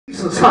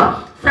Jesus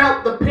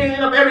felt the pain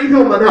of every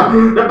human.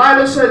 The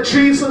Bible said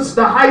Jesus,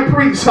 the high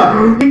priest,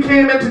 he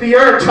came into the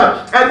earth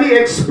and he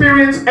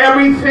experienced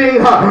everything.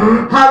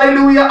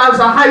 Hallelujah. As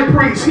a high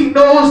priest, he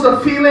knows the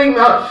feeling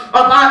of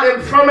our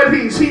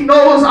infirmities. He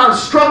knows our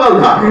struggle.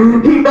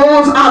 He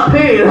knows our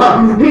pain.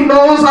 He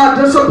knows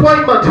our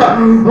disappointment.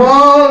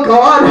 Oh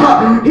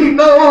God, he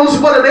knows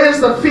what it is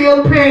to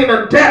feel pain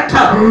and death.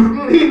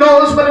 He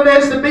knows what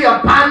it is to be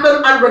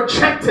abandoned and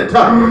rejected.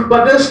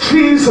 But this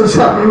Jesus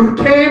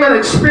came and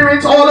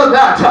experienced all of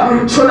that,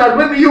 so that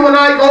when you and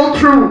I go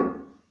through,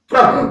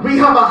 we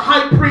have a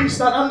high priest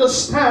that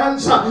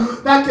understands,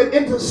 that can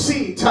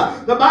intercede.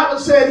 The Bible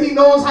said he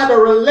knows how to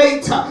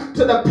relate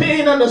to the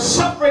pain and the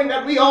suffering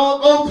that we all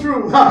go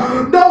through.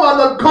 No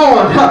other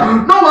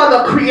God, no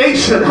other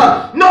creation,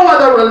 no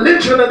other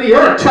religion on the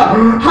earth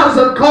has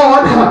a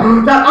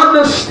God that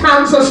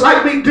understands us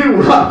like we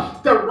do.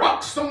 The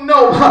rocks don't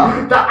know.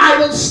 The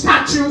idol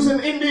statues in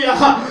India,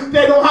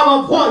 they don't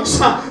have a voice.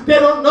 They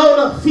don't know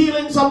the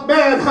feelings of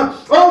man.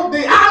 Oh,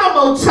 the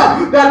animals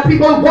that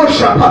people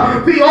worship,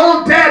 the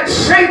old dead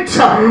saints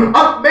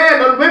of men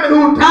and women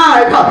who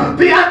died,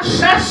 the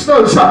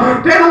ancestors,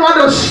 they don't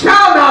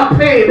understand our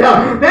pain.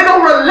 They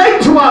don't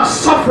relate to our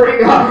suffering.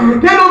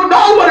 They don't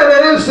know what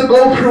it is to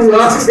go through.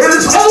 It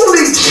is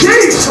only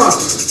Jesus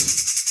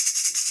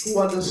who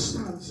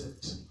understands it.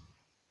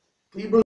 Hebrews